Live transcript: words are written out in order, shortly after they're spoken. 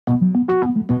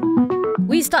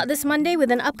We start this Monday with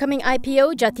an upcoming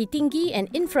IPO, Jati Tinggi, an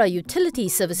infra-utility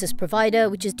services provider,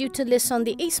 which is due to list on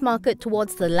the ACE market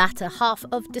towards the latter half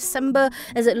of December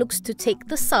as it looks to take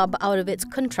the sub out of its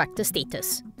contractor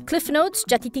status. Cliff notes,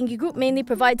 Jati Tinggi Group mainly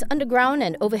provides underground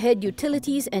and overhead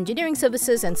utilities, engineering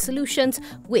services and solutions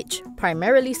which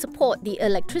primarily support the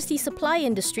electricity supply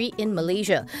industry in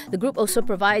Malaysia. The group also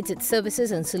provides its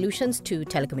services and solutions to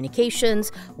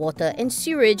telecommunications, water and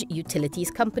sewerage utilities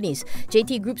companies.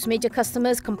 JT Group's major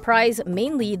customers comprise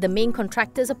mainly the main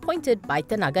contractors appointed by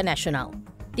Tenaga Nasional.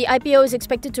 The IPO is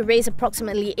expected to raise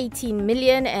approximately 18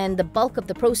 million and the bulk of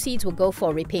the proceeds will go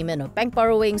for repayment of bank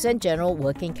borrowings and general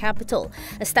working capital.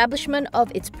 Establishment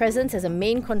of its presence as a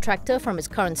main contractor from its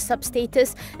current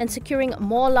sub-status and securing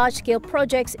more large-scale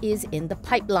projects is in the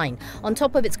pipeline. On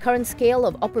top of its current scale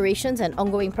of operations and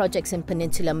ongoing projects in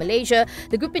Peninsular Malaysia,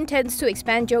 the group intends to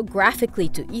expand geographically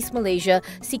to East Malaysia,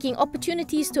 seeking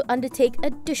opportunities to undertake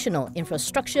additional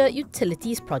infrastructure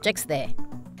utilities projects there.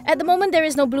 At the moment, there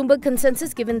is no Bloomberg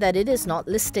consensus given that it is not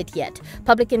listed yet.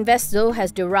 Public Invest, though,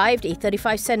 has derived a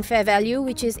 35-cent fair value,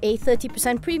 which is a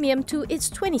 30% premium to its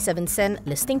 27-cent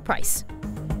listing price.